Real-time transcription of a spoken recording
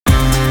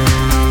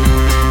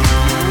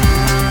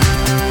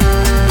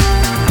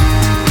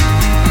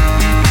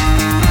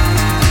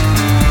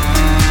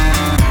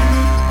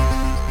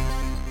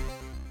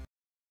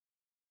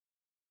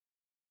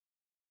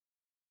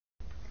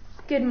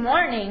Good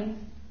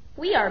morning.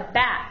 We are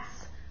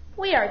bats.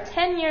 We are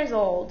 10 years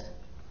old.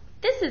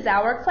 This is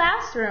our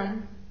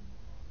classroom.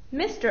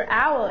 Mr.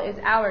 Owl is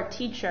our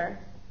teacher.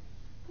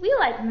 We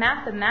like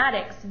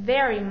mathematics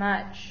very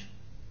much.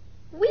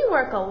 We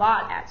work a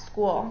lot at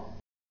school.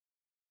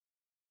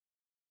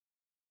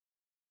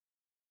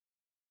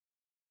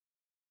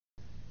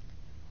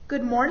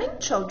 Good morning,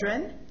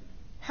 children.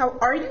 How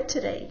are you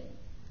today?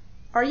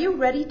 Are you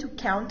ready to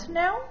count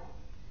now?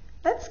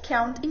 Let's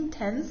count in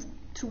tens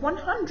to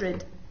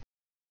 100.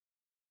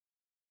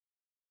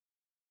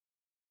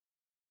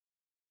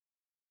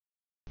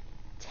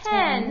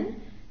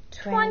 Ten,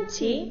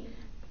 20,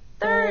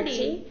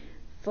 30,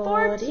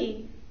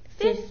 40,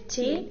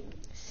 50,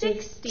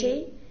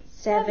 60,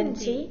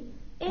 70,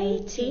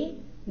 80,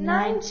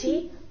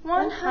 90,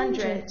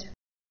 100.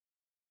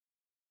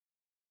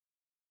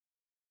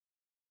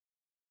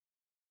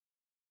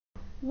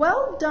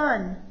 Well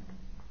done.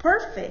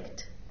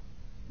 Perfect.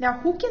 Now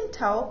who can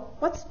tell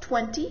what's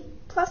 20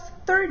 plus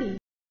 30?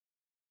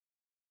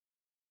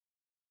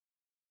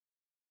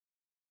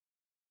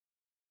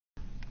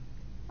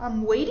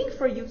 I'm waiting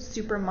for you,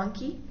 Super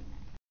Monkey.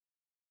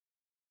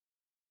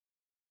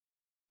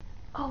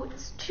 Oh,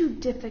 it's too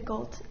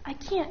difficult. I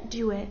can't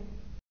do it.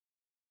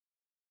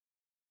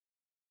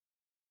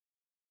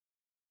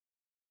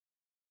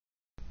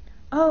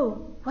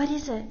 Oh, what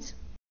is it?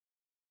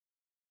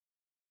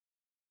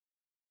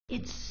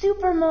 It's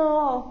Super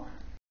Mole.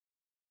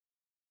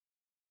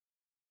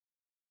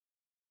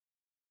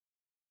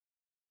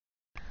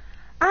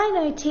 I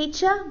know,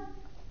 teacher.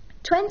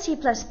 20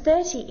 plus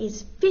 30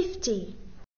 is 50.